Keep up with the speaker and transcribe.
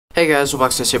Hey guys,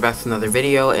 Roblox here back with another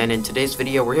video, and in today's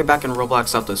video we're here back in Roblox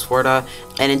Southwest Florida,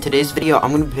 and in today's video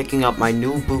I'm going to be picking up my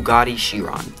new Bugatti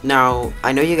Chiron. Now,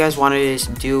 I know you guys wanted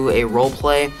to do a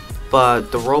roleplay,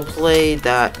 but the roleplay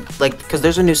that, because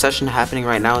there's a new session happening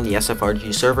right now in the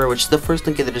SFRG server, which is the first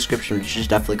link in the description, which you should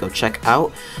definitely go check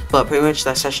out, but pretty much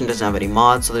that session doesn't have any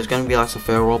mods, so there's going to be lots of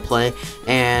fair roleplay,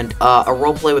 and a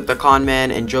roleplay with the con man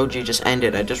and Joji just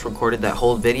ended. I just recorded that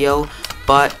whole video,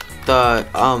 but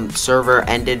the server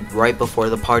ended right before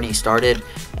the party started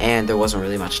and there wasn't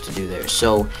really much to do there.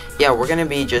 So yeah, we're gonna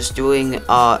be just doing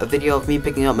a video of me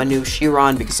picking up my new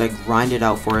Chiron because I grinded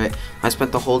out for it. I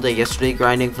spent the whole day yesterday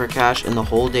grinding for cash and the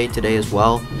whole day today as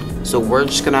well. So we're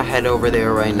just gonna head over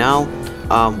there right now.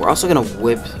 We're also gonna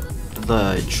whip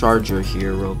the Charger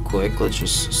here real quick. Let's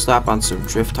just slap on some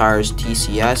drift tires,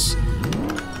 TCS.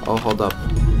 Oh, hold up,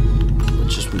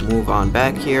 let's just move on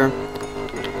back here.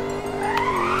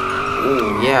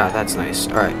 Ooh, yeah, that's nice.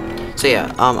 Alright, so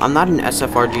yeah, I'm not in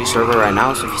SFRG server right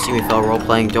now, so if you see me fail role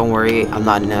playing, don't worry, I'm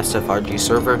not in SFRG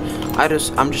server.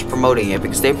 I'm just promoting it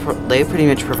because they pretty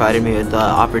much provided me with the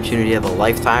opportunity of a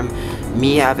lifetime.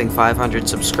 Me having 500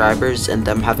 subscribers and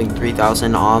them having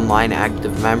 3,000 online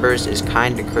active members is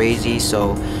kind of crazy.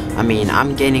 So I mean,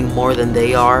 I'm gaining more than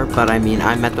they are, but I mean,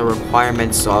 I met the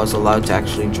requirements, so I was allowed to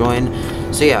actually join.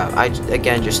 So yeah,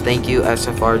 again just thank you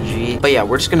SFRG. But yeah,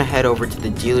 we're just gonna head over to the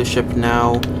dealership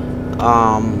now.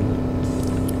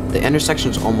 The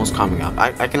intersection's almost coming up.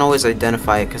 I can always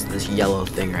identify it because of this yellow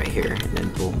thing right here, and then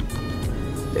boom,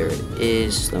 there it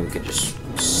is. Then we can just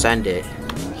send it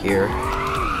here.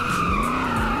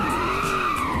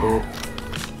 Oh,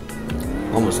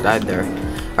 almost died there.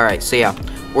 Alright, so yeah,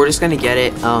 we're just gonna get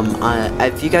it.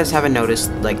 If you guys haven't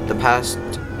noticed, like the past,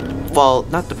 well,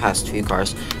 not the past few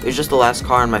cars, it was just the last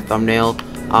car in my thumbnail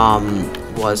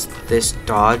was this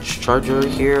Dodge Charger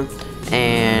here,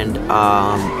 and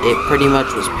it pretty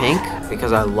much was pink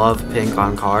because I love pink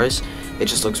on cars. It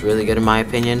just looks really good in my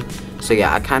opinion. So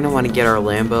yeah, I kind of want to get our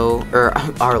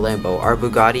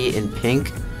Bugatti in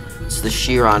pink. It's the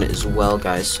Chiron as well,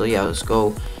 guys. So yeah, let's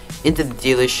go into the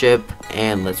dealership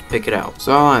and let's pick it out.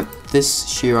 So I want this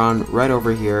Chiron right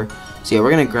over here. So yeah,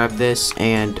 we're gonna grab this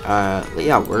and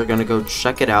yeah, we're gonna go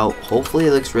check it out. Hopefully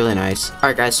it looks really nice.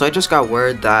 Alright guys, so I just got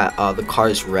word that the car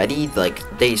is ready. Like,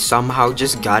 they somehow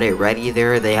just got it ready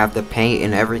there. They have the paint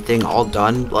and everything all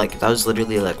done. Like, that was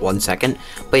literally like 1 second.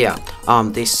 But yeah,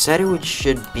 they said it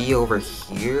should be over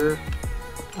here.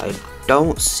 I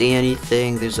don't see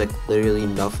anything. There's like literally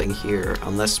nothing here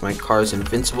unless my car is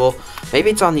invincible.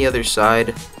 Maybe it's on the other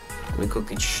side. Let me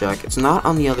quickly check. It's not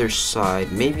on the other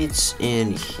side. Maybe it's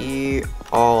in here.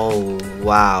 Oh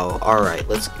wow. Alright,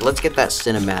 let's get that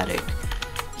cinematic.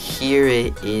 Here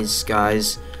it is,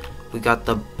 guys. We got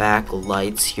the back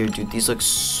lights here, dude. These look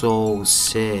so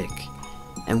sick.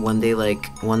 And when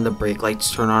the brake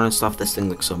lights turn on and stuff, this thing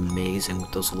looks amazing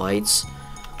with those lights.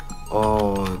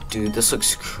 Oh, dude, this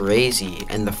looks crazy.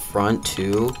 And the front,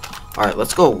 too. Alright,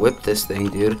 let's go whip this thing,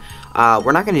 dude.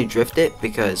 We're not going to drift it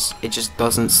because it just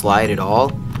doesn't slide at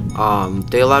all.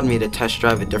 They allowed me to test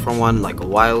drive a different one like a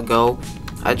while ago.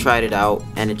 I tried it out,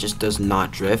 and it just does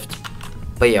not drift.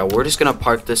 But yeah, we're just going to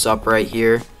park this up right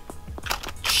here.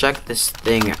 Check this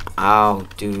thing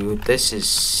out, dude. This is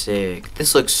sick.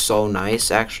 This looks so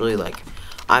nice, actually. Like,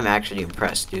 I'm actually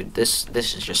impressed, dude. This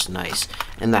is just nice.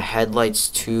 And the headlights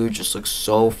too just look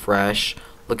so fresh.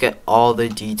 Look at all the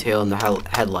detail in the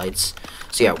headlights.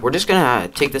 So yeah, we're just gonna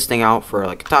take this thing out for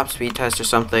like a top speed test or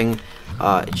something.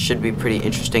 It should be pretty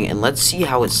interesting, and let's see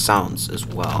how it sounds as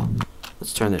well.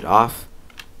 Let's turn it off.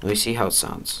 Let me see how it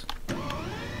sounds.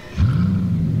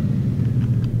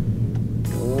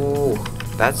 Ooh,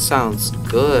 that sounds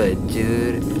good,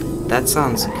 dude. That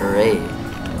sounds great.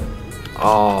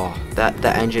 Oh,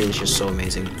 the engine is just so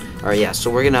amazing. Alright, yeah, so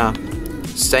we're gonna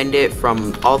send it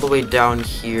from all the way down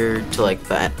here to like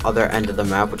the other end of the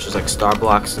map, which is like star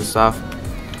blocks and stuff.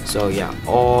 So yeah.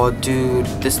 Oh, dude,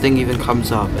 this thing even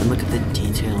comes up, and look at the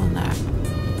detail in that.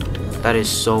 That is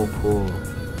so cool.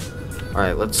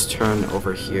 Alright, let's turn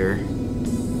over here.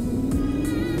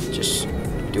 Just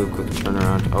do a quick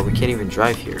turnaround. Oh, we can't even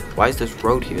drive here. Why is this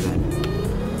road here then?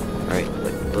 Alright,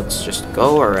 let's just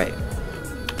go. Alright.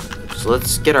 So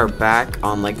let's get our back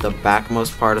on like the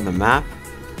backmost part of the map,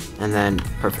 and then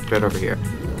perfect, right over here.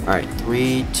 Alright,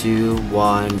 3, 2,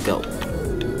 1, go.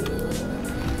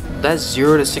 That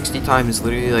 0 to 60 time is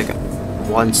literally like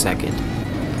 1 second.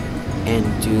 And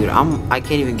dude, I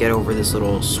can't even get over this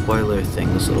little spoiler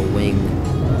thing, this little wing.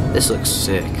 This looks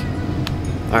sick.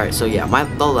 Alright, so yeah,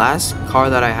 the last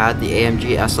car that I had, the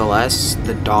AMG SLS,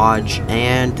 the Dodge,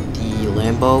 and the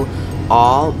Lambo,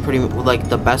 all pretty like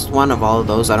the best one of all of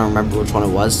those, I don't remember which one it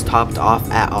was, topped off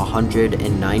at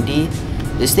 190.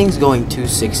 This thing's going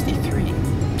 263,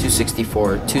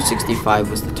 264, 265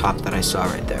 was the top that I saw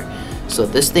right there. So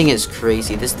this thing is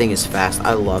crazy. This thing is fast.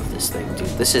 I love this thing, dude.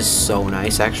 This is so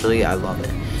nice, actually. I love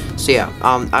it. So yeah,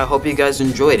 I hope you guys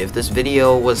enjoyed. If this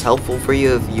video was helpful for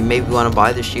you, if you maybe want to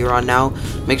buy the Chiron now,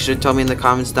 make sure to tell me in the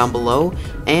comments down below.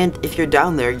 And if you're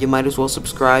down there, you might as well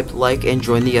subscribe, like, and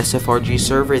join the SFRG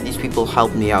server. These people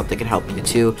help me out. They can help you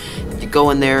too. You go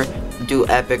in there, do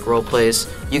epic role plays.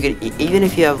 You could, even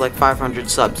if you have like 500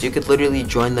 subs, you could literally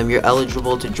join them. You're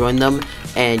eligible to join them,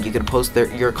 and you could post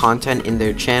your content in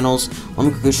their channels. Let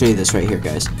me quickly show you this right here,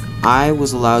 guys. I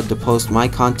was allowed to post my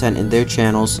content in their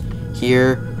channels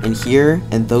here,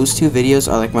 and those two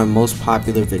videos are like my most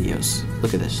popular videos.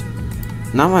 Look at this.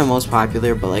 Not my most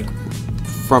popular, but like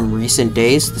from recent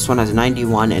days. This one has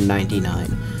 91 and 99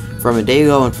 from a day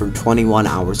ago and from 21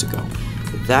 hours ago.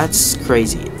 That's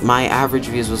crazy. My average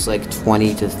views was like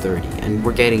 20 to 30, and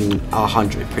we're getting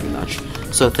 100 pretty much.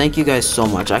 So thank you guys so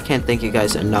much. I can't thank you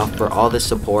guys enough for all this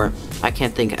support. I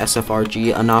can't thank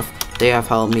SFRG enough. They have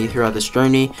helped me throughout this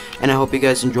journey, and I hope you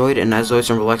guys enjoyed. And as always,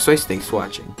 from Roblox, thanks for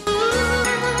watching.